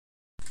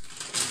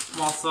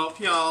What's up,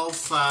 y'all?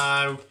 So,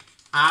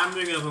 I'm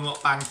doing another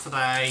mukbang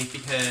today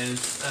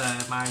because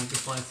I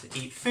just wanted to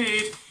eat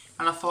food,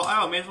 and I thought,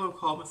 oh, I may as well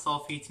record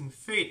myself eating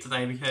food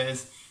today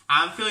because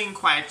I'm feeling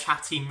quite a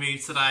chatty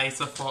mood today,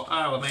 so I thought,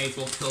 oh, I may as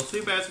well kill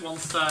two birds with one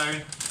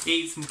stone,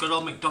 eat some good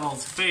old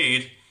McDonald's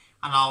food,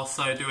 and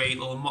also do a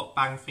little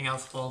mukbang thing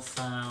as well,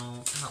 so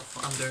that's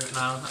what I'm doing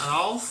now. And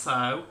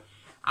also,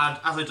 as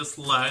I just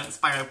learnt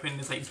by opening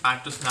this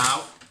bag just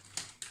now,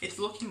 it's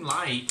looking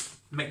like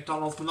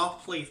McDonald's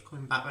Monopoly is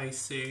coming back very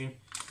soon.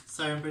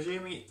 So I'm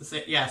presuming it's,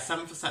 yeah,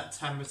 7th of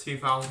September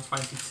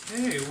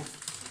 2022.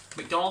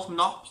 McDonald's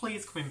Monopoly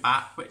is coming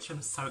back, which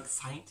I'm so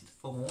excited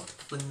for.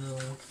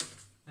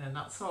 And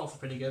that's also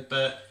pretty good,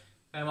 but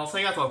I'll tell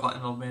you guys what I've got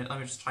in a little minute. Let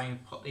me just try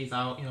and put these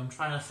out. You know, I'm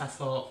trying to set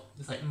up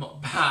this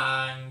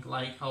mukbang,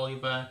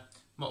 Oliver,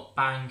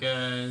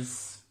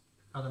 mukbangers,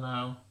 I don't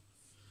know.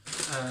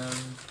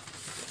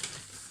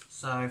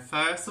 So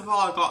first of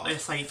all, I got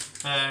this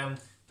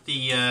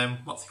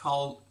what's it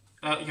called?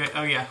 Oh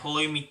yeah,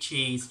 halloumi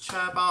cheese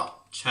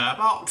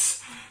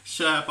Sherbox.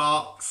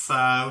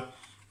 So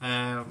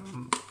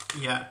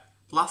yeah.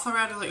 Last time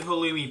I had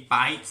halloumi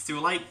bites, they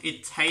were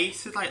it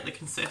tasted like the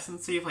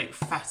consistency of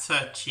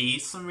feta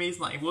cheese for some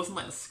reason. It wasn't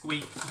the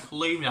squeak of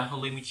halloumi that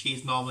halloumi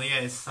cheese normally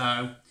is.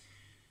 So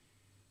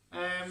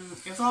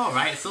it was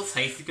alright. It still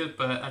tasted good,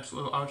 but I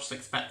was just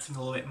expecting a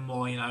little bit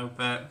more, you know.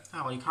 But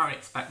oh well, you can't really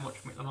expect much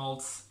from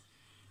McDonald's.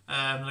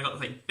 And I got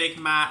this Big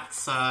Mac,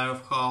 so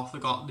of course I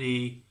got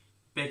the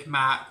Big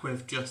Mac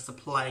with just a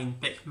plain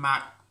Big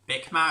Mac.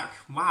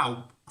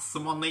 Wow,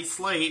 someone needs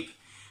sleep.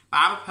 But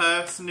I'm a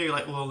person who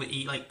will only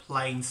eat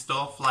plain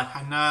stuff.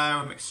 I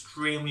know I'm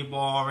extremely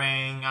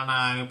boring,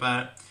 I know,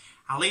 but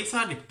at least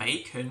I had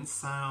bacon,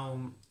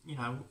 so you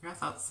know, I guess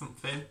that's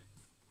something.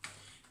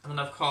 And then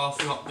of course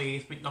I got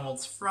these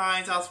McDonald's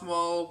fries as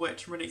well,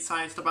 which I'm really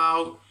excited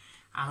about.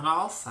 And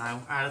also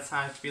I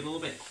decided to be a little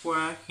bit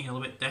quirky, a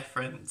little bit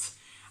different,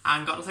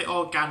 and got this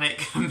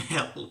organic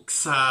milk.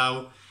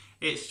 So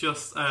it's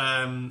just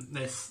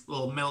this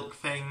little milk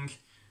thing,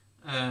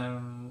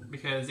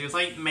 because it was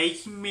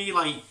making me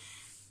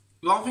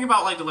one thing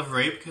about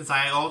Deliveroo, because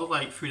I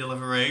ordered through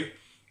Deliveroo,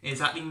 is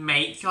that they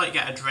make you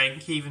get a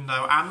drink, even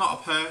though I'm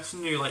not a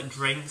person who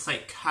drinks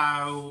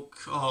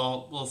Coke,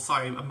 or well,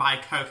 sorry, by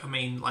Coke I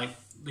mean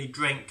they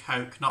drink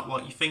Coke, not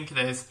what you think it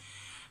is.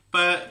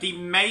 But they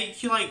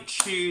make you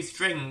choose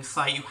drinks,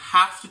 you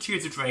have to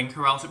choose a drink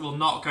or else it will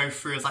not go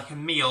through as a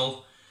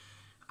meal.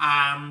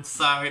 And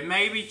so it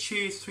made me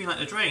choose between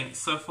the drinks.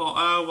 So I thought,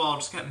 oh well, I'll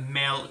just get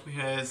milk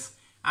because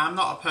I'm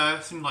not a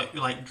person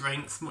who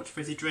drinks much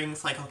fizzy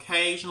drinks.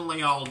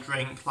 Occasionally I'll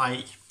drink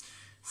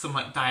some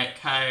Diet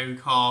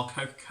Coke or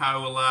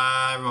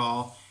Coca-Cola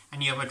or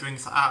any other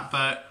drinks like that.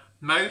 But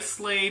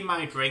mostly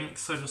my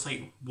drinks are just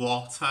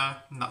water,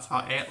 and that's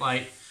about it.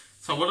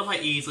 So I would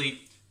have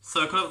easily.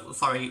 So I could have,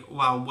 sorry,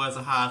 wow, words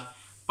I had.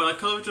 But I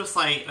could have just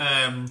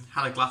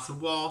had a glass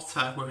of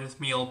water with this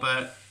meal,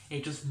 but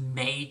it just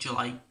made you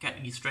get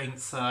these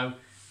drinks. So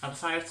I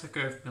decided to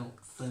go with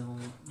milk. So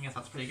I guess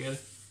that's pretty good.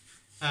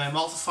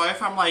 Also, sorry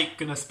if I'm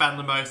gonna spend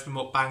the most of the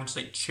mukbang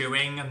just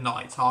chewing and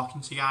not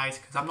talking to you guys,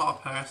 because I'm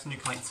not a person who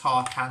can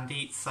talk and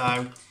eat.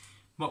 So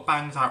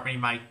mukbangs aren't really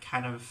my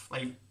kind of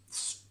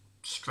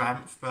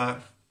strength.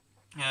 But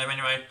yeah,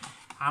 anyway.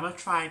 I'm going to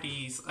try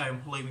these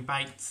halloumi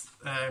bites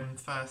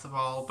first of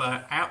all,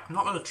 but I'm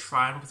not going to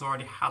try them because I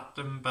already had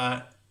them,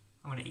 but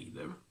I'm going to eat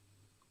them.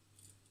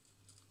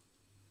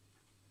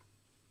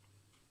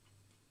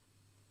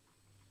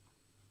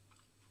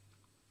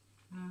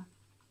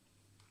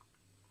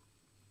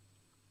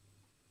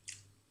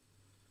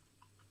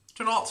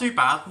 They're not too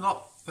bad,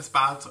 not as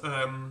bad today.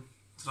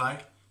 I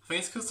think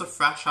it's because they're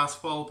fresh as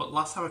well, but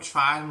last time I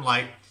tried them,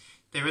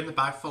 they were in the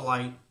bag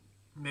for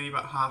maybe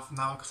about half an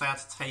hour because I had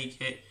to take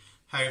it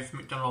home from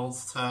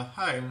McDonald's to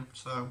home,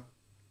 so.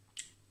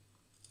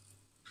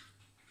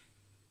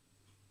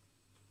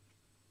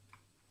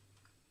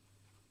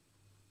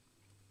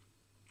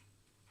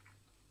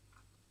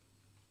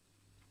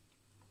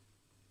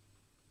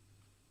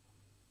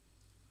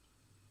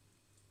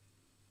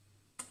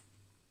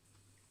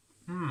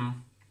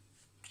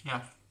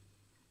 Yeah.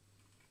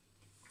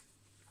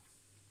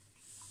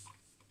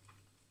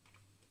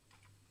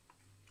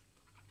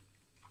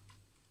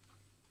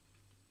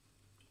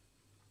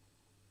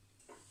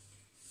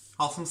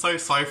 Also, I'm so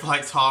sorry for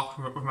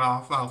talking with my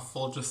mouth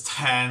full just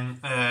then.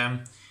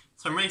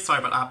 So I'm really sorry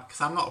about that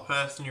because I'm not a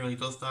person who really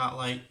does that.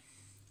 I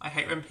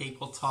hate when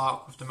people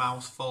talk with the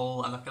mouth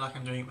full and I feel like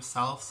I'm doing it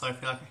myself, so I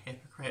feel like a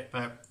hypocrite,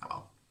 but oh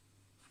well.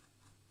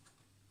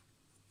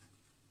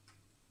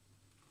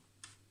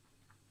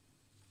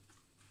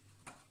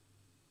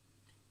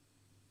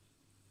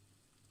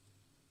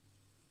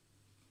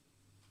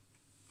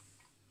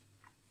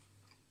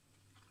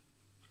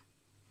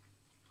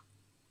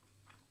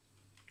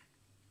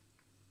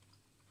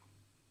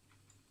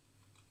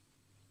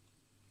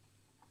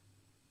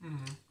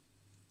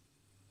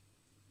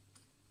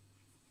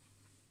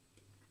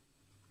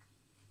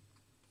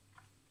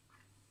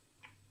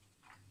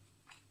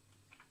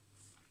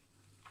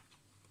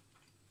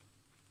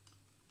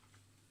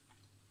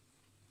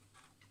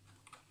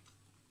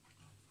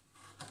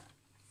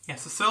 Yeah,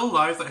 so still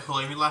loads like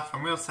halloumi left.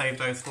 I'm going to save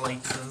those for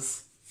later.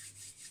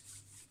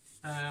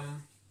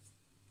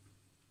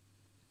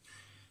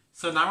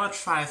 So now I'm going to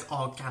try this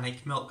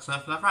organic milk, because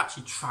I've never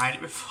actually tried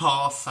it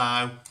before, so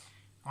I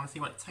want to see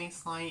what it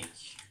tastes like.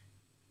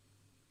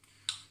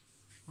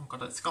 Oh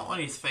god, it's got one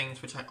of these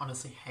things which I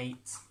honestly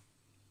hate.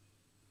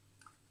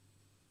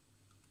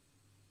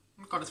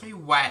 Oh god, it's really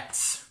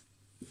wet.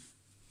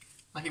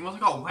 Like, it must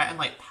have got wet in,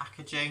 like,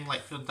 packaging,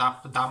 like, for the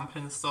damp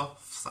and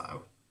stuff,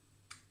 so.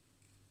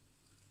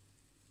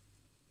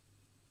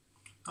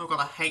 Oh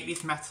god, I hate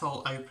these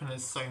metal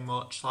openers so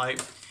much,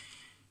 like,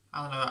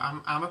 I don't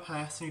know, I'm a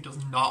person who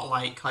does not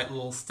like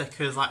little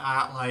stickers like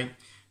that, like,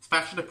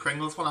 especially the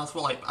Pringles one as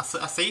well, like, I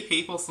see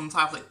people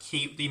sometimes, like,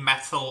 keep the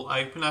metal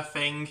opener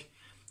thing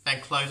and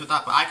close with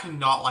that, but I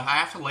cannot, like, I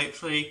have to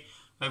literally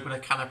open a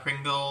can of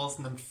Pringles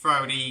and then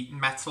throw the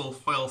metal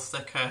foil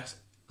sticker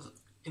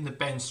in the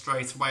bin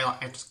straight away,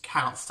 like, I just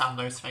cannot stand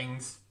those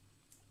things.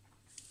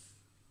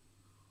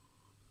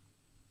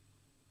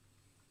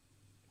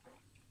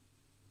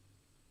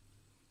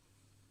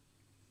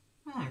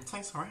 It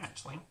tastes alright,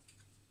 actually.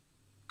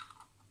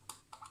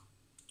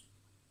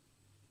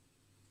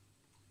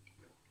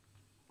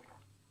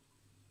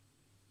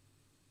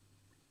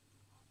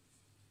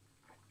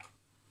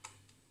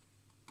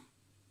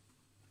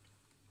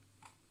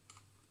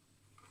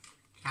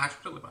 I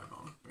actually put the bone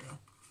on,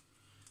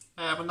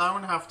 yeah. But now I'm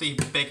going to have the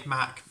Big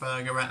Mac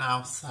burger right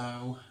now,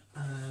 so,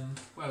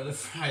 where are the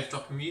fries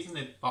drop? I'm using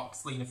the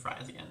box leaner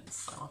fries again,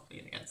 so I'll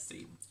lean against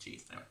the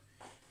cheese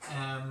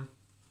now.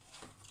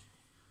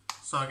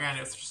 So again,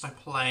 it's just a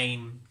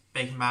plain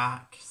Big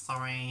Mac.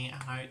 Sorry,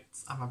 I know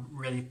I'm a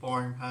really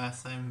boring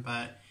person,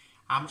 but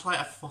I'm just like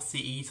a fussy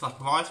eater. Like,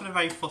 I've always been a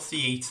very fussy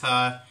eater.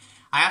 I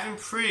have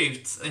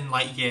improved in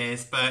like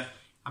years, but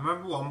I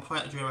remember one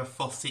point during my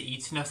fussy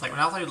eatiness, like when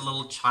I was like a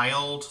little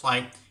child,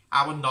 like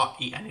I would not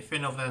eat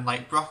anything other than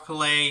like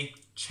broccoli,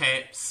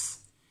 chips,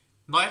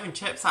 not even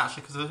chips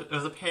actually, because there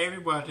was a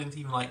period where I didn't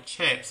even like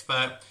chips,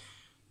 but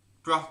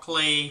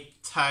broccoli,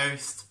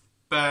 toast,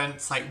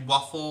 burnt like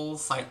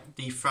waffles, like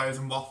the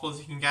frozen waffles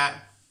you can get.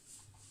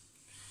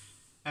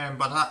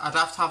 But I'd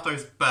have to have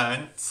those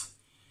burnt.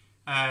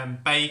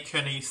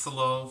 Bacon I used to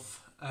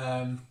love.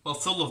 Well,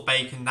 still love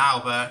bacon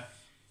now, but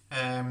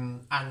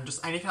and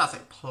just anything that's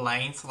like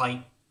plain. So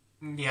like,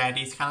 yeah,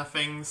 these kind of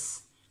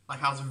things.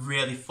 Like, I was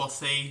really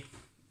fussy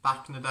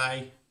back in the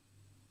day.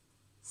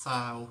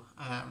 So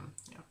yeah.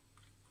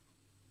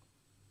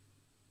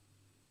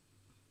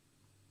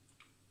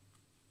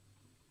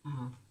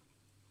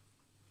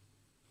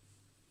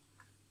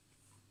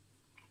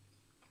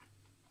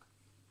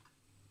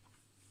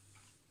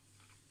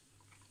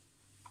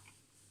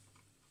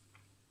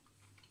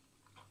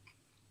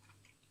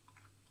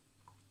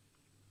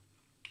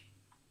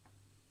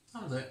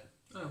 That was it.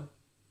 Oh.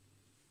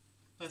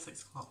 It's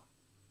 6 o'clock.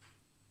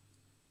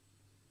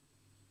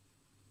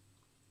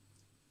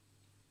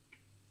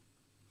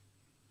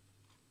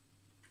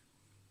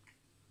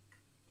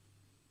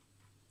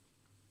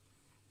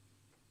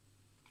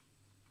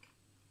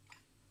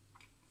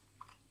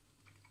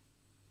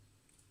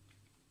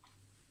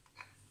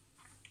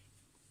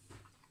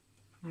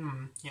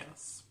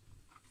 Yes.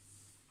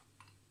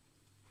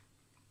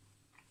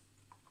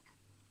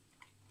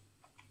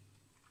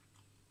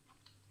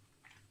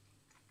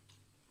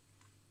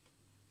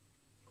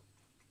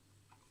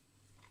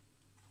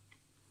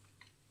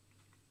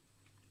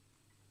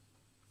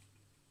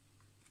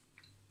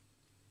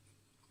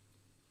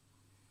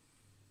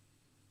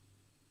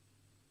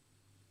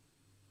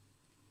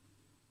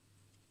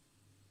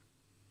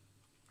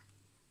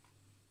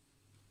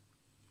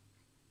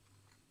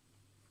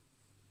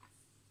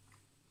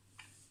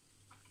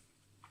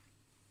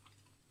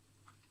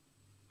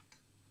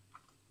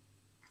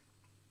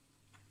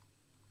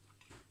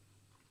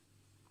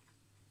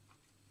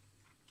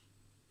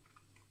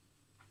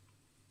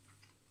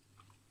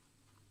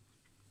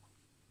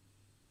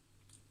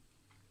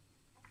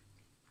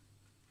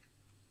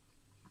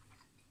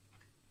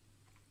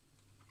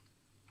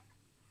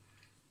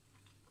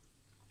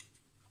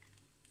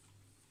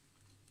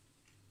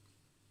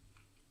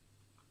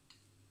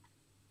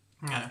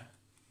 Yeah.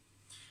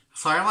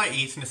 So I'm like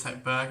eating this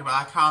like burger, but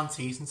I can't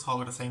eat and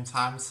talk at the same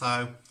time,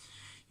 so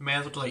you may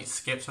as well like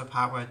skip to a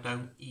part where I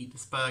don't eat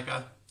this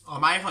burger. Or I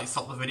might even like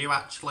stop the video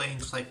actually and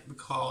just like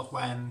record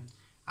when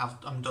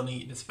I'm done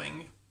eating this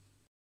thing.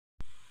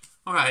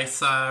 Okay,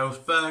 so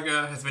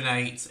burger has been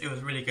ate. It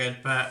was really good,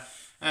 but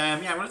yeah,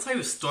 I'm going to tell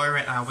you a story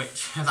right now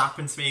which has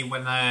happened to me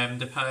when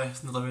the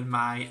person delivered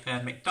my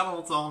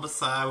McDonald's order.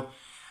 So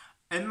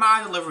in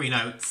my delivery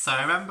notes, so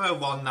I remember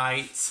one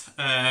night,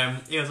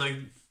 it was like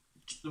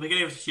the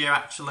beginning of this year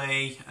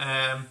actually,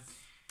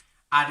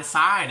 I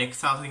decided,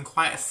 because I was in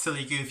quite a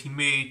silly goofy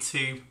mood,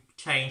 to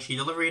change the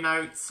delivery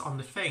notes on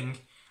the thing,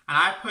 and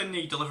I put in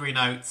the delivery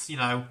notes, you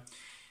know,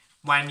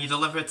 when you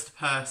deliver it to the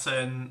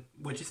person,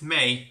 which is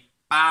me,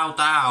 bow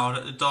down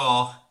at the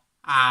door,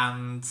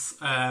 and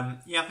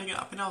yeah, I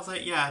think I was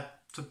like, yeah,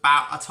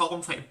 I told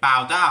them to like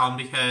bow down,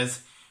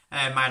 because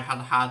might have had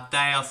a hard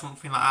day or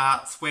something like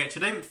that, which I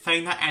didn't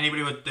think that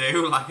anybody would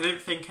do. Like, I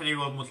didn't think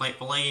anyone would, like,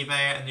 believe it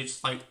and they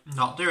just, like,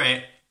 not do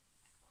it.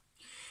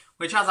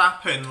 Which has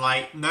happened,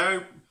 like,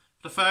 no,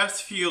 the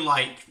first few,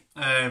 like,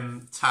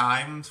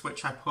 times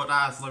which I put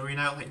as delivery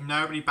note, like,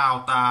 nobody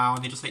bowed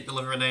down, they just, like,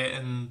 delivered it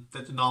and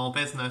did the normal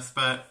business,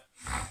 but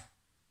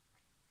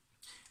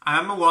I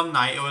remember one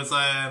night, it was,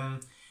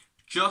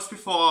 just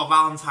before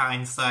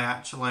Valentine's Day,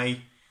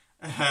 actually,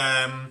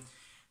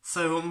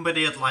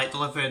 somebody had, like,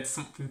 delivered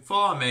something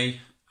for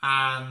me,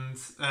 and,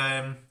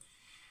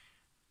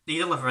 they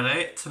delivered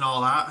it and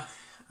all that,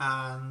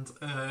 and,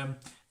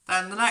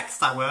 then the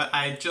next hour,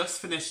 I had just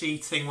finished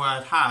eating what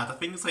I'd had. I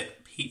think it was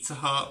like Pizza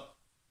Hut.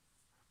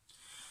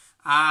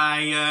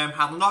 I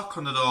had a knock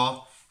on the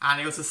door, and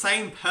it was the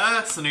same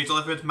person who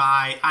delivered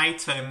my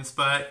items,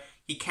 but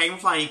he came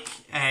with like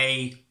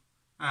a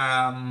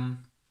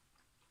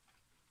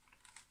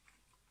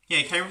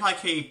he came with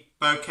like a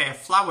bouquet of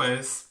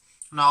flowers,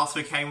 and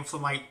also came with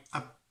some like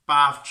a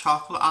bar of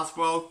chocolate as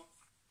well.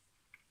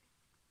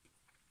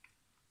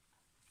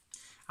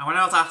 And when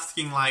I was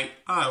asking, like,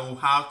 oh,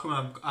 how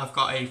come I've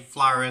got a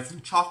flowers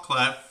and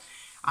chocolate?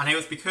 And it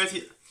was because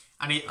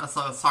and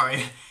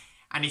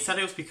he said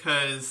it was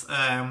because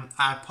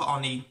I put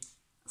on the,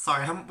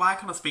 why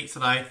can't I speak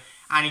today?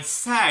 And he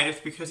said it's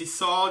because he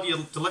saw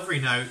the delivery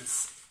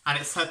notes, and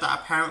it said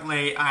that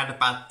apparently I had a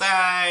bad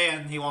day,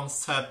 and he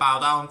wants to bow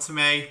down to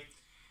me.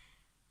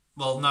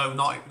 Well, no,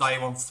 not that he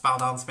wants to bow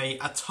down to me.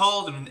 I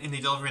told him in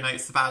the delivery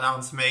notes to bow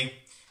down to me.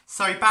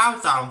 So he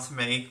bowed down to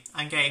me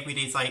and gave me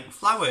these, like,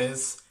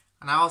 flowers.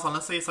 And I was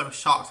honestly so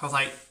shocked. I was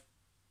like,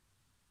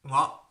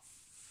 what?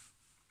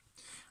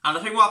 And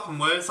I think what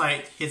happened was,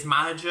 like, his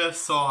manager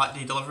saw, like,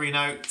 the delivery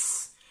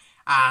notes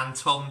and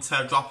told him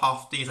to drop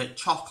off these, like,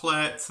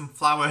 chocolates and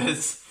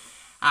flowers.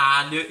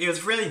 And it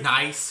was really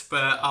nice,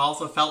 but I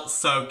also felt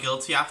so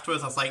guilty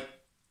afterwards. I was like,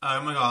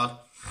 oh my god.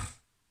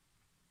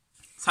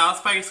 So I was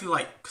basically,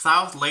 like, because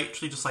I was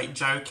literally just, like,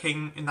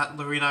 joking in that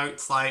delivery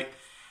notes, like,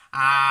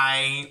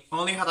 I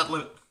only had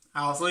that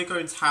I was only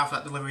going to have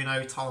that delivery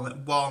note on it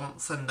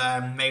once and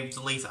then maybe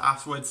delete it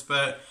afterwards,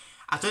 but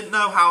I didn't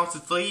know how to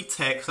delete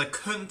it because I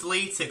couldn't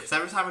delete it because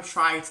every time I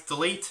tried to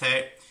delete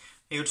it,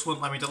 it just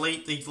wouldn't let me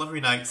delete the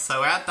delivery notes.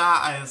 So I had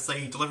that as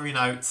the delivery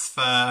notes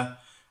for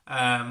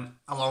a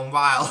long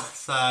while.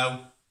 So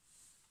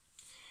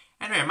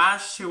anyway, I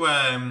managed to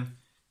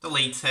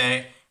delete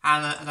it,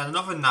 and then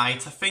another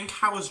night, I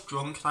think I was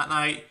drunk that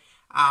night,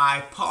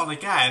 I put on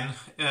again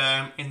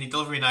in the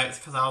delivery notes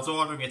because I was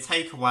ordering a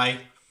takeaway.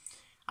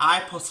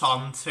 I put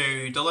on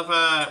to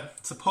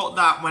put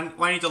that,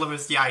 when he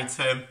delivers the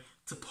item,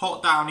 to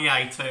put down the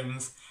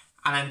items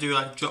and then do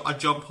like a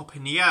jump up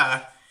in the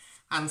air.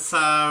 And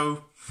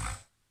so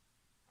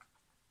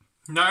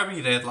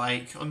nobody did,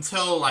 like,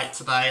 until like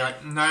today,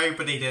 like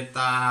nobody did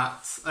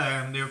that.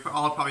 They were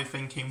all probably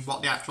thinking,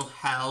 what the actual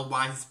hell,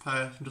 why is this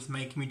person just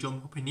making me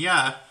jump up in the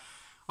air?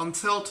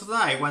 Until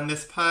today, when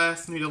this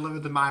person who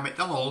delivered my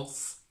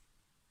McDonald's,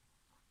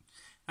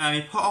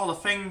 he put all the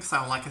things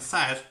down, like I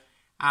said,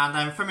 and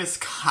then from his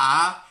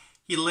car,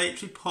 he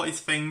literally put his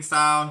things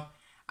down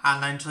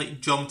and then just, like,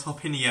 jumped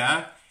up in the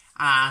air.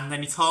 And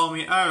then he told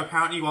me, oh,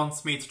 apparently he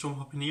wants me to jump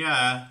up in the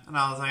air. And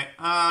I was like,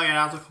 oh yeah,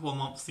 that was a couple of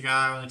months ago,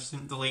 and I just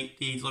didn't delete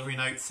the delivery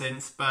note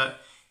since. But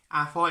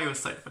I thought it was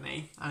so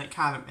funny, and it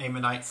kind of made my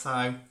night,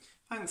 so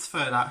thanks for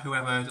that,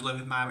 whoever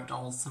delivered my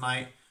McDonald's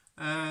tonight.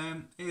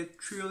 It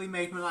truly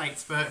made my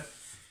night, but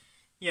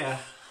yeah.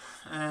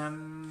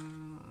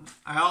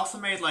 I also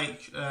made,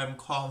 like,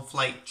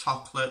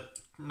 chocolate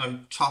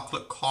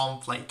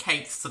cornflake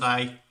cakes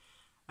today.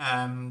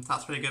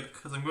 That's pretty good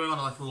because I'm going on,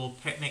 like, a little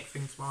picnic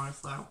thing tomorrow,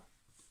 so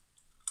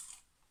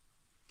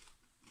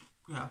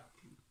yeah.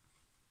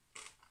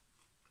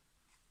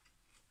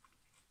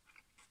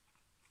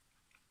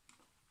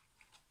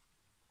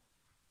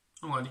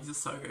 Oh my god, these are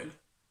so good.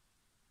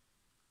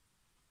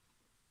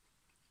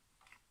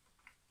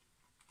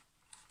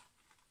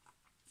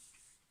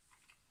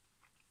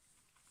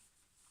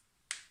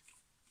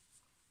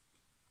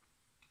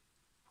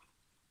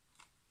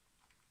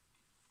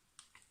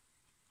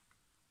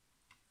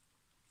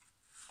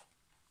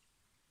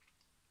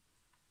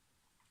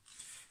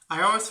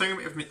 I always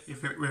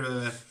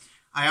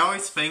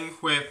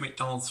think with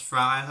McDonald's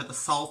fries, like, the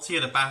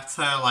saltier the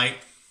better. Like,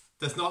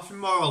 there's nothing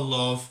more I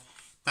love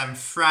than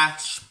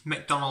fresh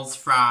McDonald's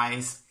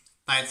fries.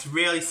 Like, it's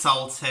really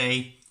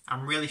salty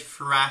and really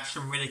fresh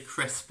and really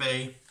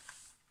crispy.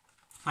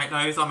 Like,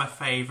 those are my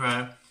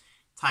favourite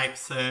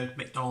types of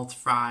McDonald's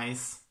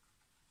fries.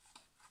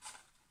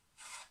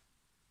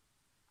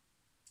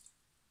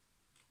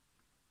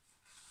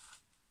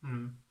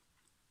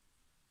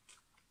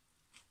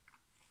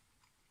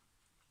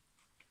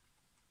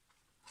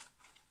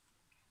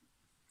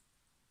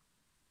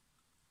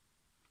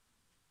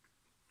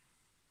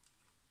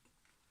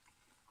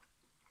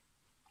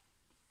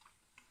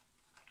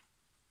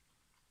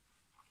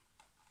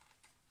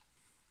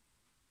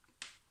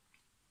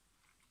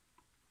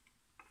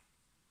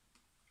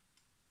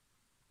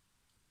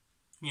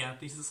 Yeah,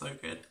 these are so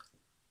good.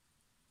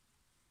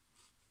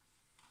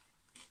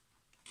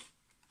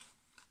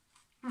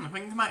 I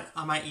think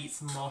I might eat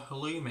some more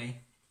halloumi.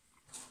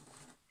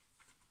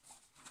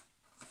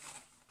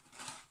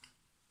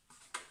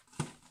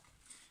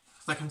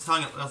 Like I'm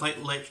telling you, there's like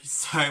literally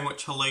so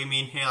much halloumi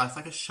in here. It's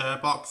like a share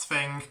box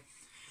thing.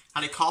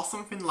 And it cost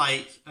something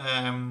like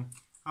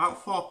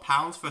about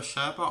 £4 for a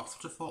share box,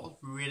 which I thought was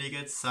really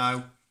good.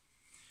 So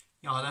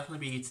yeah, I'll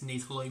definitely be eating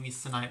these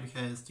halloumis tonight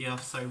because they are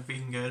so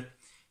freaking good.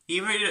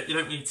 Even though you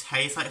don't really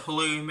taste like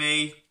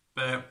halloumi,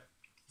 but it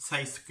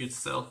tastes good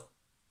still.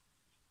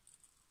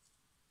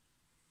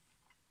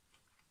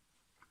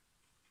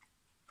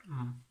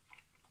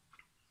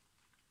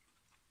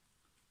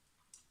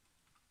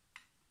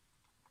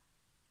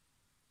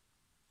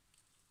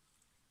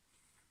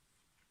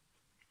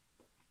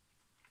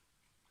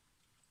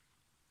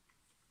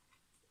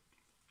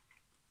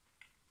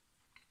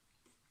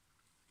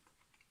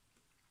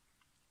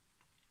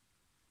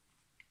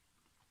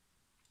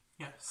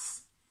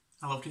 Yes,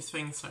 I love these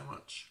things so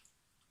much.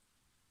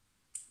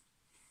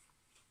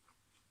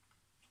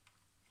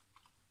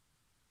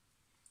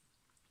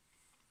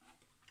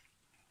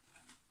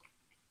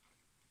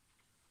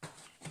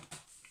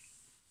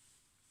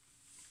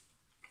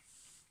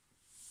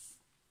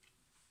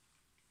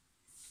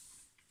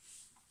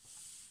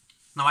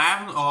 Now I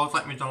haven't ordered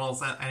like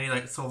McDonald's any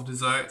like sort of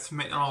desserts from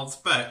McDonald's,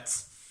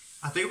 but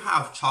I do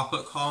have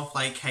chocolate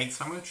cornflake cakes,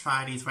 so I'm going to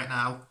try these right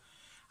now.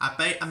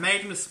 I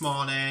made them this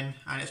morning,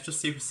 and it's just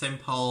super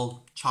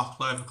simple: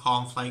 chocolate over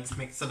cornflakes,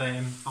 mix it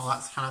in, all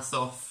that kind of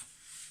stuff.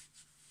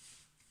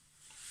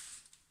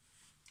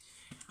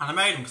 And I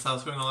made them because I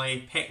was going on a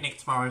picnic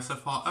tomorrow, so I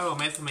thought, oh, I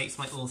may as well make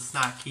some like little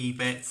snacky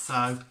bits.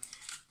 So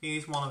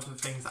these are one of the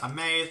things that I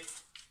made.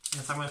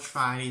 Yes, I'm going to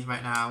try these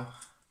right now.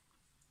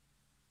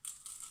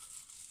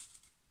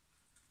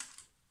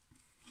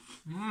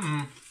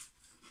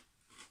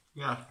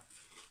 Yeah.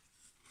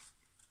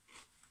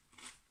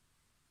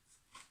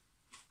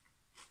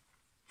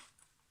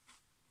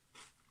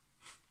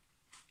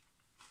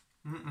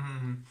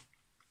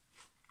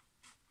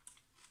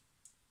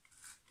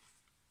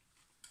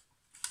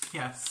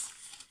 Yes.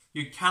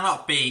 You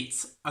cannot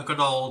beat a good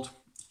old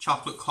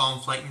chocolate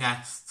cornflake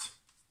nest.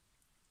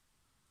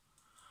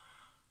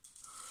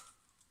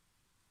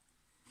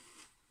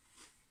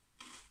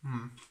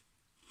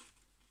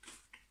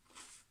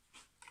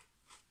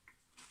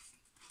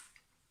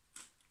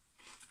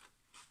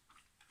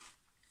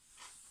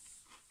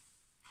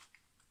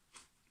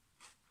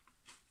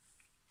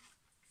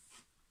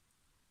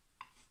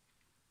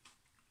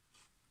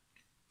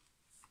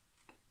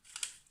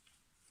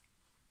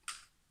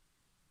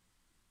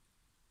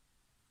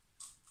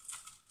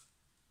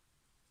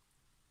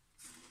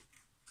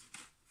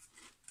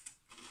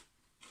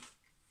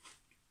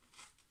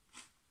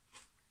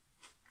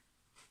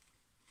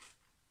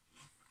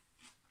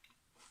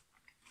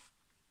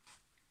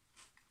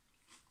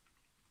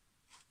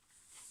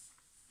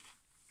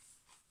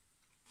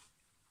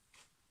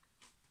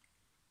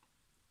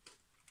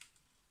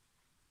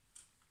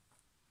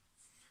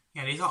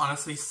 Yeah, these are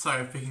honestly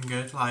so freaking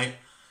good. Like,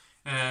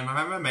 I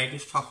remember I made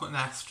this chocolate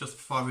nest just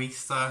before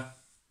Easter,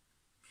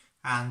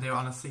 and they were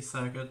honestly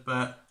so good.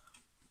 But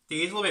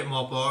these are a bit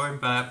more boring.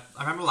 But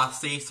I remember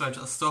last Easter I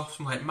just stuffed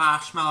from like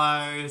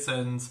marshmallows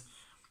and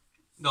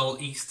little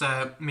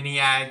Easter mini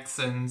eggs,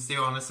 and they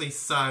were honestly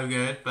so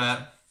good.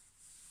 But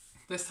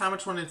this time I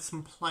just wanted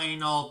some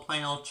plain old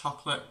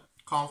chocolate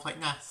cornflake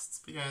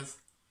nests because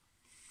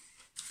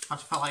I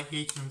just felt like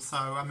eating them, so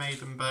I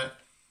made them. But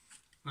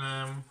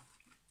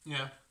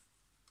yeah.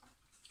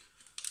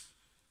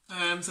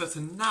 So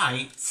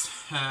tonight,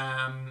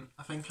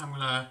 I think I'm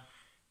gonna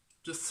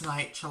just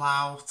tonight chill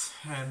out,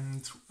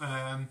 and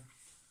I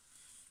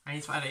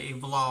need to edit a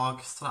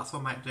vlog, so that's what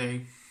I might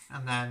do,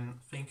 and then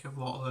think of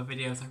what other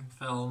videos I can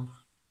film.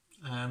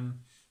 So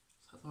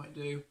that's what I might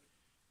do,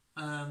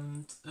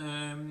 and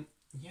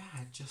yeah,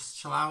 just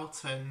chill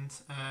out. And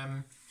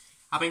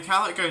I've been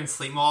kind of like going to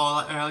sleep more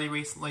like, early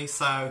recently.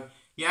 So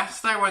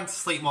yesterday I went to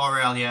sleep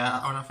more earlier,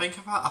 and I think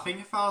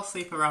I fell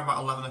asleep around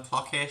about 11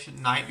 o'clock-ish at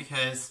night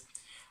because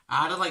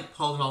I had to like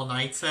pull an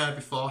all-nighter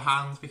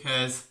beforehand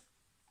because,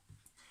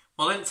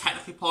 well, I didn't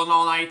technically pull an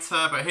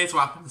all-nighter, but here's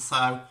what happened.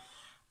 So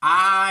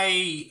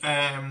I,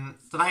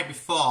 the night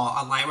before,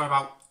 at like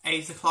about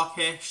 8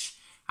 o'clock-ish,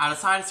 I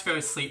decided to go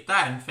to sleep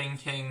then,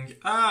 thinking,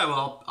 oh,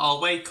 well,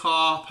 I'll wake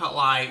up at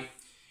like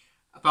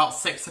about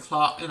 6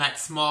 o'clock the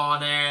next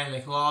morning,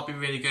 it'll all be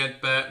really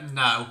good. But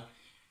no,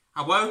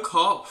 I woke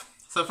up,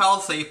 so I fell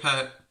asleep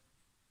at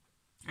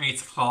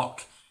 8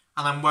 o'clock,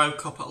 and then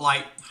woke up at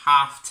like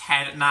 10:30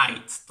 at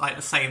night, like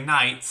the same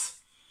night.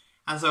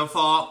 And so I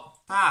thought,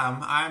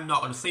 damn, I'm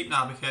not going to sleep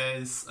now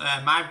because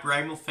my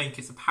brain will think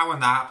it's a power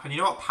nap. And you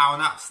know what power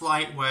nap's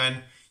like, when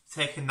you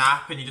take a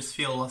nap and you just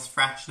feel as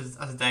fresh as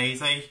a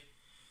daisy.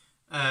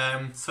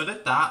 So I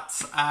did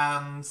that,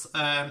 and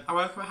I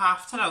woke up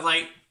at 10:30. I was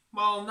like,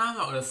 well, now I'm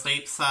not going to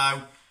sleep. So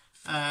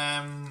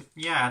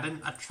yeah,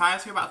 I tried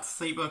to go back to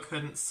sleep, but I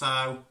couldn't.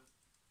 So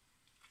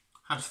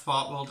I just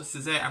thought, well, this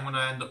is it. I'm going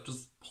to end up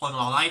just pulling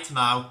all night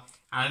now.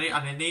 And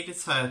I needed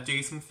to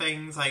do some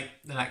things like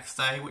the next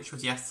day, which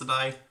was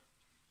yesterday.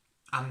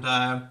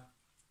 and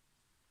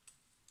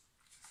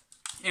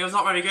it was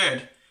not very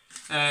good.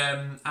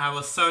 I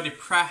was so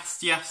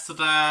depressed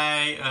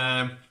yesterday.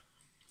 I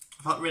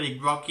felt really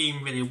groggy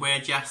and really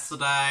weird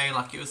yesterday.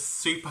 Like, it was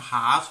super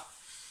hard.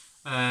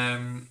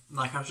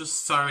 Like, I was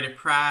just so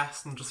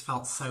depressed and just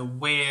felt so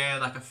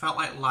weird. Like, I felt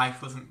like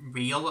life wasn't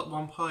real at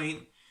one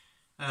point.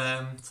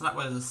 So that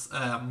was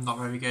not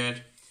very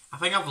good. I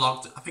think I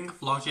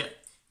vlogged it.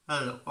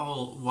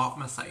 Oh, what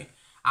am I saying?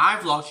 I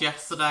vlogged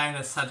yesterday, and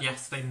I said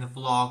yesterday in the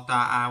vlog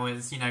that I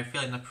was, you know,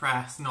 feeling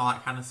depressed and all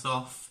that kind of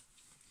stuff.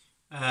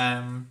 In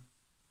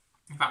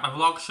fact, my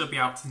vlog should be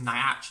out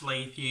tonight,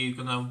 actually, if you're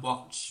gonna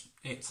watch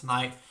it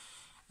tonight.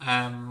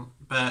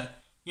 But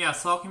yeah, I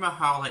was talking about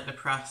how, like,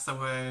 depressed I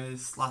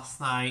was last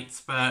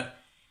night, but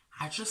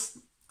I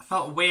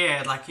felt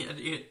weird. Like,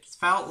 it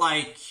felt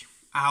like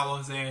I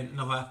was in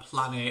another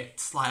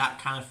planet, like that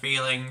kind of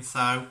feeling.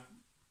 So,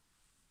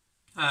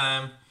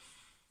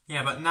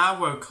 yeah, but now I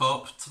woke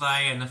up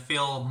today and I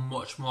feel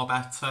much more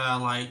better.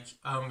 Like,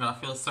 oh my god, I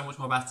feel so much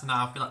more better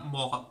now. I feel like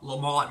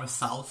more like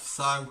myself.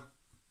 So,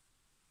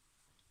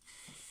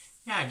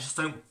 yeah, just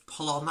don't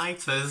pull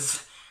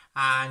all-nighters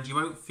and you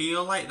won't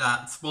feel like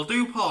that. Well,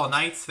 do pull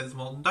all-nighters,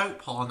 well, don't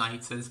pull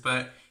all-nighters,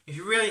 but if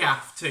you really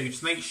have to,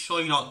 just make sure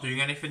you're not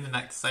doing anything the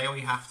next day or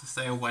you have to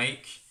stay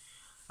awake,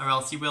 or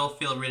else you will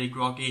feel really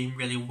groggy and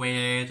really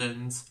weird,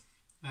 and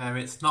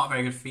it's not a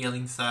very good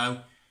feeling.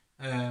 So,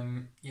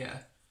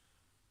 yeah.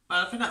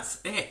 But I think that's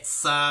it,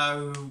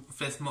 so,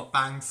 for this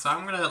mukbang. So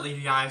I'm going to leave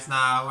you guys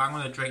now. I'm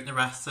going to drink the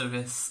rest of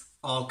this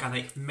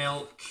organic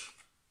milk.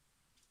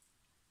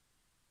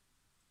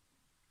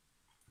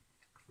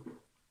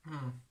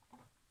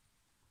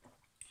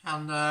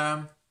 And,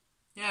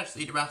 yeah, just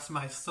eat the rest of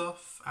my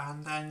stuff,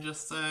 and then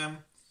just,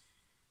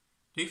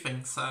 do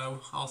things. So,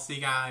 I'll see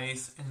you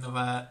guys in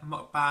another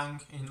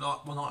mukbang.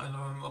 Well, not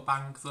another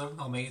mukbang, because I've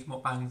not made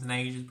mukbangs in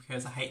ages,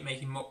 because I hate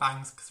making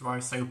mukbangs, because they're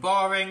always so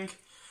boring.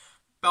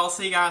 But I'll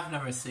see you guys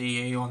whenever I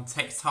see you on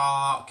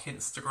TikTok,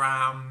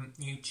 Instagram,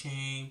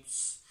 YouTube,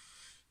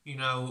 you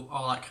know,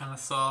 all that kind of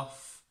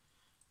stuff.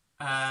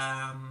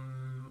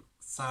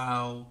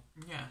 So,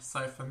 yeah,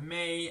 so for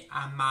me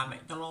and my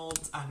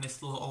McDonald's and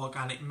this little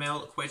organic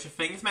milk, which I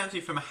think is meant to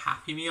be from a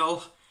Happy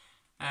Meal,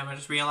 I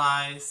just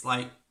realised,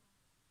 like,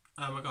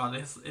 oh my god,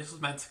 this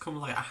was meant to come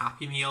with like a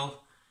Happy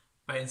Meal,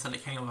 but instead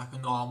it came with like a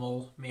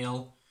normal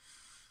meal.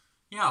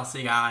 Yeah, I'll see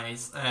you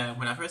guys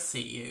whenever I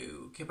see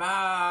you. Goodbye.